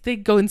quickly. They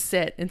go and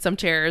sit in some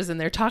chairs, and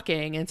they're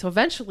talking. And so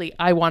eventually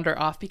I wander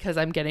off because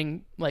I'm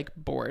getting, like,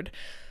 bored.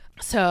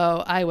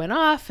 So I went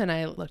off and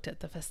I looked at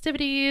the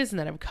festivities, and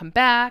then I would come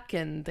back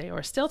and they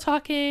were still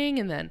talking,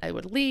 and then I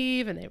would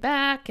leave and they were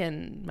back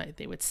and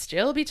they would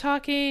still be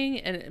talking.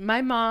 And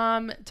my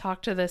mom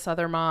talked to this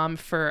other mom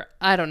for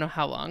I don't know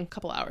how long, a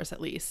couple hours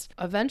at least.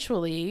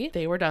 Eventually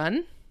they were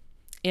done.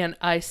 And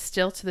I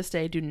still to this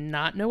day do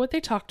not know what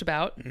they talked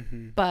about.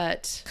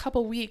 But a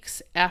couple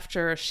weeks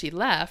after she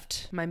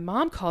left, my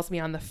mom calls me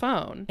on the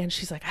phone and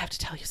she's like, I have to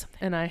tell you something.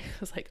 And I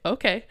was like,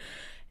 okay.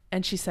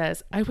 And she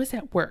says, I was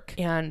at work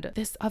and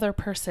this other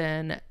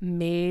person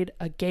made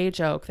a gay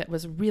joke that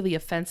was really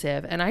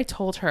offensive. And I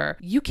told her,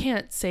 you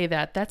can't say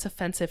that. That's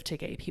offensive to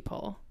gay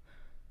people.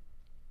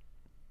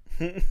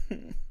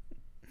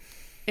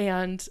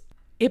 And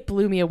it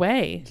blew me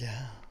away.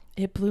 Yeah.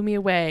 It blew me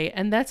away.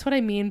 And that's what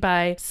I mean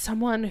by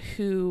someone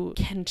who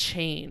can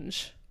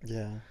change.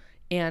 Yeah.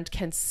 And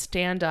can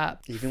stand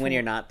up. Even when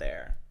you're not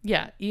there.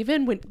 Yeah.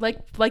 Even when,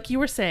 like you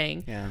were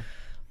saying. Yeah.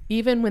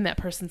 Even when that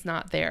person's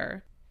not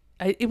there.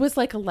 It was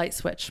like a light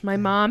switch. My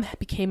mom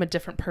became a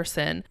different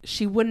person.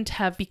 She wouldn't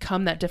have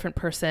become that different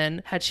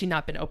person had she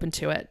not been open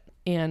to it.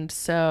 And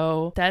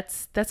so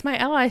that's my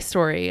ally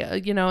story.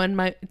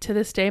 And to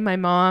this day, my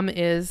mom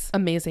is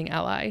amazing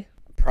ally.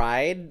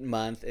 Pride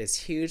Month is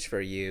huge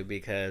for you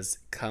because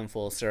come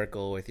full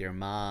circle with your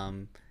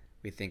mom,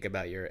 we think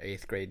about your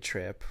 8th grade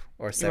trip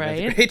or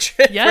 7th grade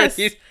trip. Yes.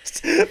 Where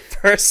you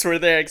first were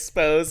there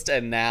exposed,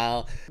 and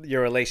now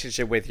your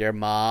relationship with your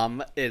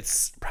mom.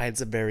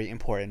 Pride's a very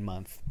important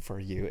month for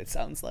you, it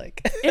sounds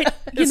like.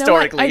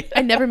 Historically.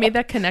 I never made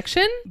that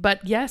connection,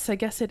 but yes, I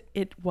guess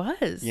it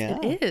was. Yeah.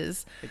 It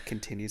is. It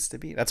continues to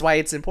be. That's why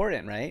it's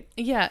important, right?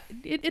 Yeah,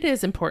 it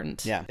is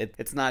important. Yeah.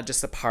 It's not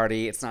just a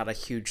party. It's not a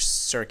huge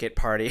circuit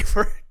party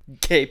for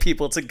gay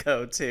people to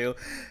go to.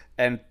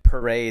 And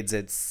parades,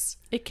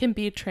 it can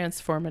be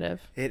transformative.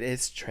 It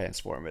is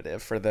transformative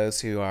for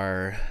those who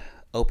are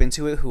open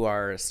to it, who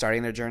are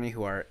starting their journey,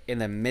 who are in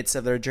the midst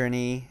of their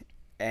journey,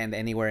 and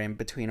anywhere in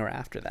between or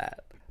after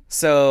that.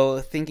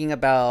 So thinking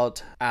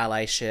about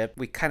allyship,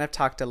 we kind of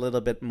talked a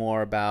little bit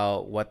more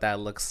about what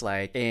that looks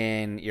like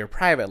in your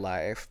private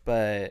life,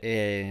 but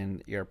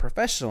in your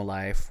professional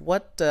life,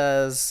 what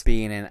does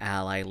being an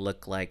ally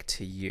look like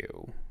to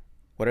you?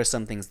 What are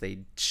some things they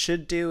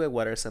should do, and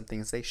what are some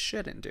things they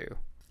shouldn't do?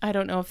 I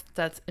don't know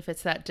if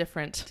it's that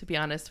different, to be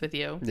honest with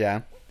you.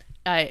 Yeah.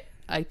 I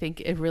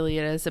think it really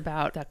is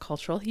about that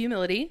cultural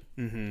humility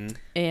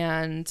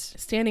and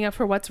standing up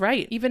for what's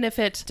right, even if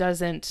it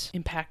doesn't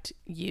impact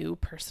you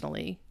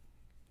personally,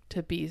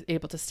 to be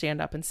able to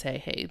stand up and say,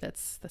 hey,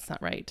 that's not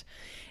right.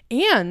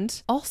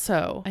 And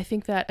also, I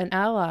think that an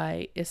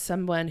ally is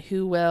someone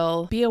who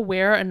will be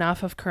aware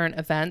enough of current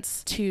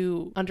events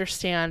to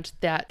understand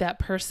that that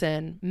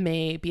person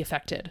may be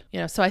affected.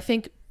 So I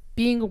think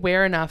being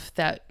aware enough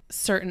that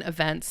certain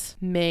events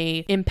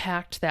may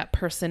impact that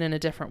person in a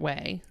different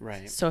way.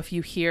 Right. So if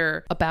you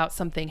hear about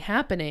something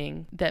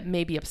happening that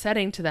may be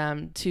upsetting to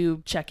them,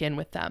 to check in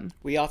with them.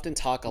 We often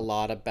talk a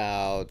lot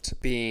about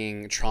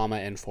being trauma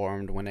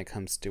informed when it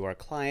comes to our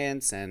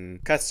clients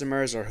and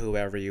customers or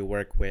whoever you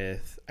work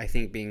with. I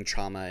think being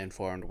trauma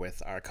informed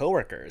with our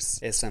coworkers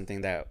is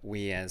something that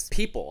we as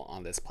people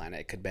on this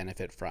planet could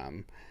benefit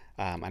from.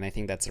 And I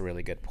think that's a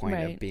really good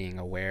point of being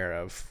aware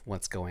of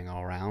what's going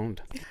all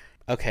around.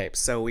 Okay,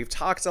 so we've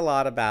talked a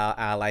lot about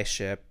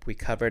allyship. We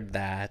covered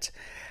that.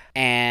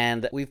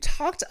 And we've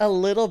talked a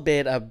little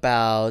bit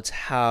about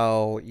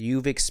how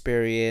you've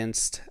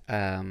experienced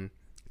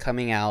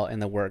coming out in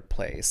the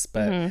workplace.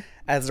 But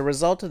as a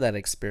result of that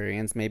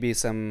experience, maybe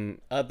some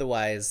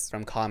otherwise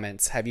from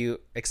comments, have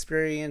you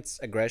experienced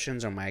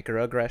aggressions or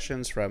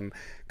microaggressions from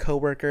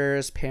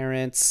coworkers,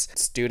 parents,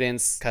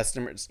 students,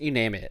 customers, you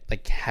name it?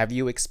 Like, have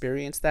you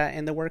experienced that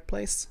in the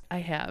workplace? I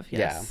have,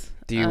 yes. Yeah.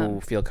 Do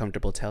you feel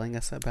comfortable telling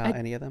us about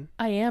any of them?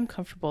 I am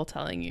comfortable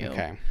telling you.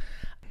 Okay.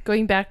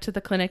 Going back to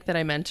the clinic that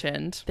I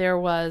mentioned, there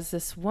was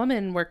this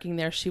woman working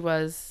there. She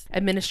was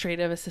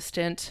administrative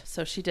assistant.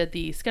 So she did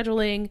the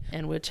scheduling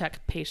and would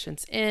check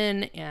patients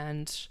in.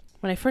 And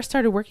when I first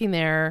started working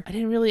there, I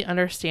didn't really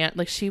understand.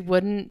 Like, she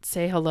wouldn't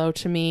say hello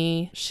to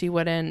me. She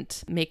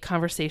wouldn't make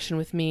conversation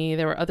with me.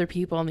 There were other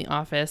people in the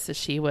office that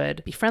she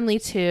would be friendly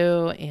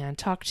to and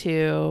talk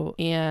to.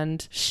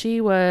 And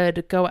she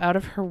would go out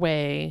of her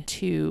way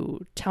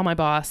to tell my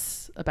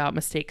boss about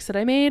mistakes that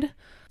I made.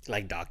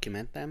 Like,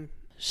 document them?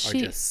 Or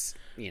just,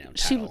 tattle?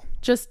 She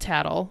just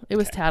tattle. It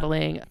was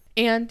tattling.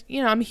 And,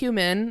 I'm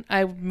human.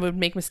 I would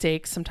make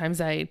mistakes. Sometimes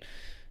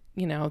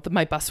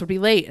my bus would be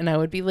late and I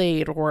would be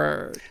late,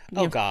 or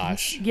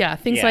gosh. Yeah,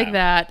 things like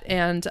that.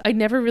 And I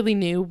never really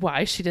knew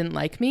why she didn't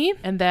like me.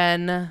 And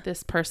then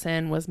this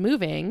person was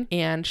moving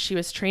and she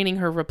was training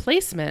her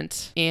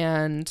replacement.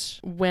 And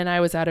when I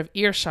was out of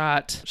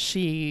earshot,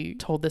 she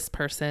told this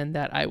person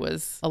that I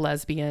was a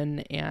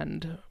lesbian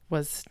and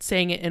was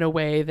saying it in a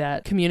way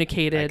that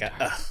communicated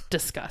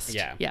disgust.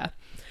 Yeah.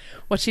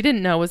 What she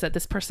didn't know was that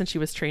this person she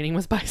was training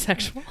was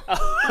bisexual.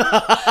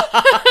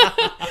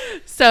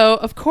 So,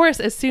 of course,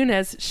 as soon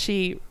as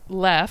she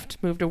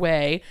moved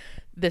away,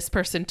 this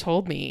person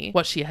told me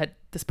what she had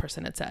this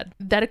person had said.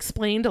 That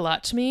explained a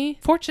lot to me.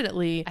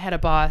 Fortunately, I had a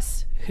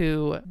boss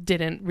who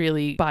didn't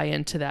really buy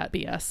into that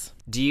BS.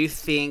 Do you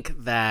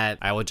think that,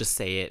 I will just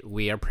say it,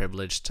 we are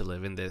privileged to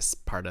live in this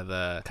part of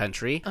the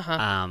country,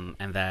 and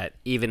that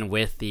even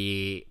with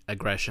the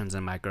aggressions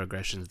and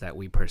microaggressions that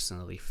we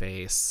personally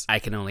face, I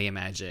can only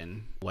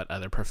imagine what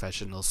other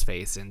professionals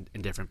face in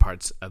different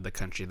parts of the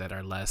country that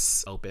are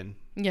less open.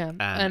 Yeah,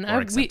 and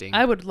accepting.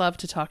 I would love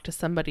to talk to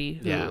somebody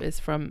who is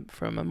from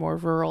a more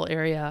rural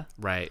area.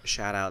 Right.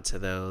 Shout out to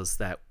those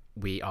that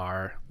we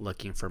are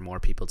looking for more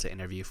people to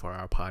interview for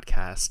our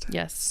podcast.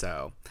 Yes.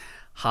 So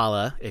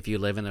holla if you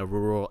live in a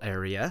rural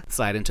area,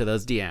 slide into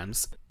those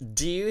DMs.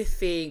 Do you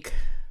think,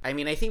 I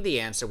think the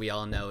answer we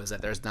all know is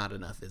that there's not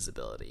enough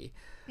visibility.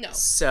 No.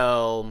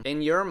 So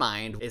in your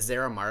mind, is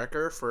there a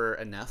marker for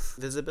enough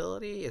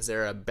visibility? Is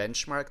there a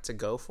benchmark to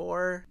go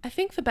for? I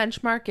think the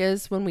benchmark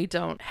is when we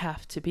don't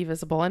have to be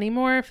visible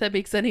anymore, if that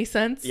makes any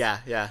sense.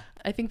 Yeah.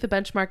 I think the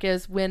benchmark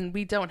is when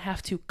we don't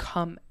have to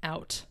come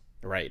out.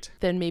 Right.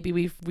 Then maybe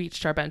we've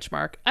reached our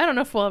benchmark. I don't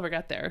know if we'll ever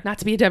get there. Not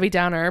to be a Debbie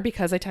Downer,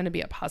 because I tend to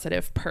be a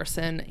positive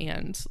person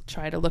and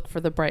try to look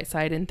for the bright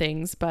side in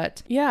things.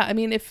 But yeah,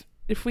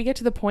 if we get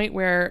to the point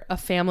where a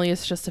family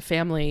is just a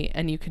family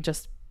and you can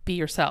just be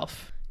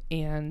yourself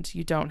and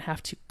you don't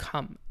have to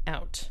come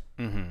out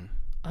on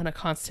a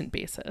constant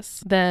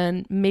basis,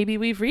 then maybe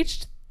we've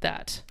reached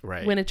that.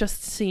 Right. When it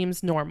just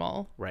seems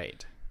normal.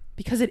 Right.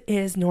 Because it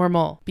is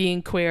normal.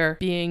 Being queer,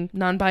 being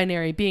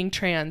non-binary, being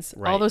trans,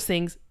 all those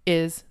things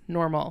is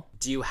normal.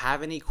 Do you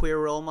have any queer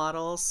role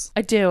models?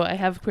 I do. I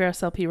have a queer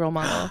SLP role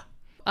model.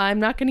 I'm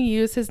not going to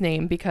use his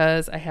name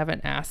because I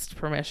haven't asked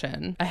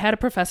permission. I had a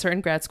professor in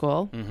grad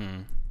school.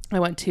 I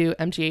went to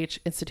MGH,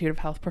 Institute of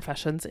Health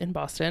Professions in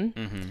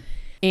Boston.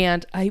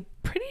 And I'm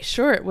pretty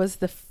sure it was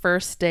the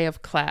first day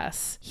of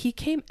class. He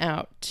came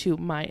out to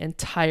my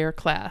entire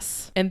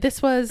class. And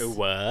this was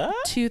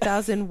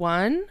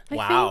 2001,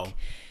 I think.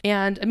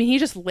 And he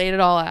just laid it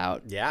all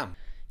out. Yeah.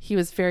 He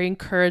was very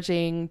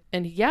encouraging.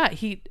 And yeah,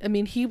 he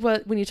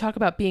was, when you talk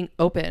about being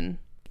open,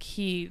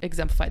 he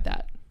exemplified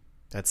that.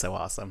 That's so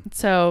awesome.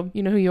 So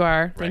you know who you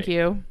are. Thank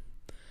you.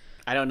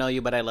 I don't know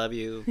you, but I love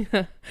you.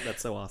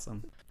 That's so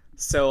awesome.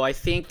 So I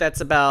think that's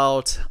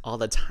about all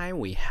the time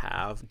we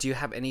have. Do you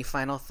have any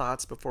final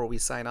thoughts before we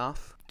sign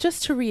off?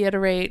 Just to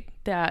reiterate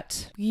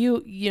that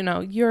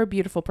you're a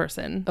beautiful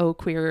person. Oh,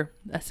 queer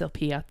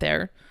SLP out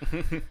there.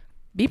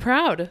 Be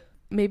proud.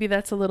 Maybe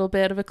that's a little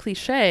bit of a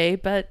cliche,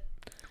 but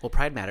well,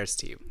 pride matters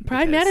to you.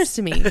 Pride matters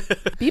to me.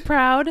 Be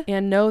proud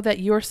and know that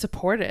you're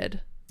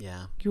supported.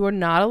 Yeah. You are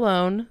not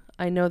alone.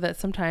 I know that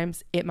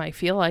sometimes it might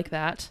feel like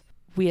that.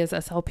 We as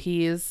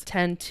SLPs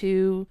tend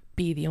to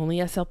be the only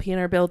SLP in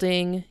our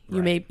building.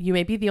 You may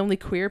be the only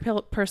queer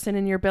person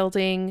in your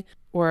building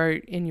or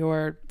in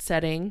your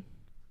setting.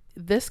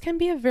 This can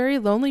be a very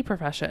lonely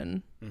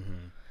profession.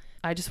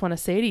 I just want to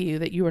say to you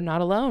that you are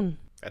not alone.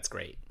 That's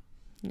great.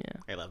 Yeah.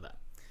 I love that.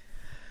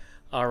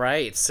 All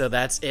right, so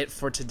that's it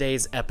for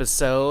today's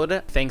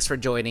episode. Thanks for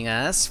joining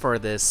us for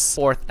this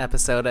 4th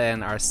episode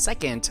and our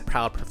 2nd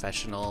Proud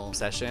Professional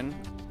session.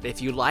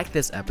 If you like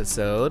this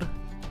episode,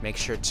 make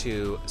sure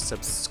to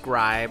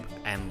subscribe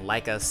and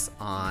like us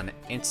on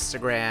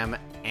Instagram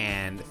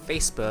and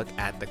Facebook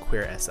at The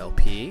Queer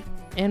SLP.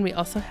 And we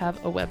also have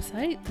a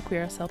website,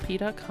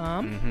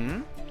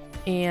 thequeerslp.com.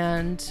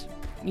 And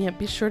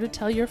be sure to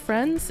tell your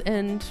friends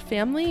and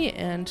family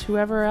and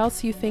whoever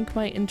else you think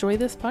might enjoy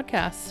this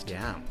podcast.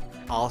 Yeah.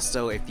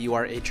 Also, if you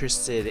are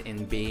interested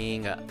in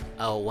being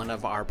one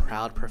of our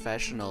proud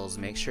professionals,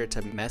 make sure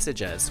to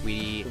message us.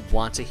 We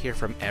want to hear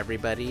from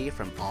everybody,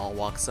 from all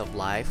walks of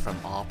life, from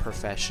all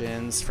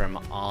professions, from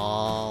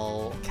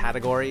all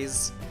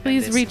categories.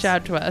 Please reach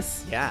out to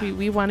us. Yeah.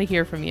 We want to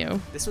hear from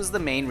you. This was the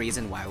main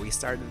reason why we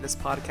started this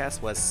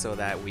podcast, was so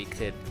that we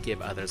could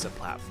give others a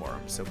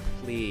platform. So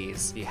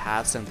please, if you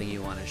have something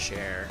you want to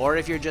share, or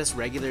if you're just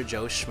regular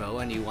Joe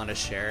Schmo and you want to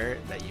share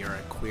that you're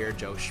a queer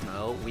Joe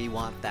Schmo, we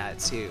want that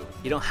too.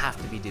 You don't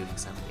have to be doing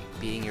something.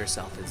 Being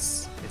yourself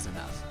is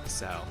enough.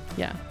 So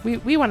yeah,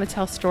 we want to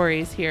tell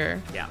stories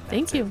here. Yeah.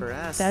 Thank you. For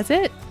us. That's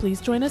it.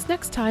 Please join us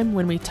next time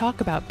when we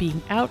talk about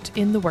being out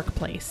in the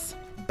workplace.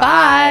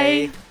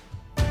 Bye.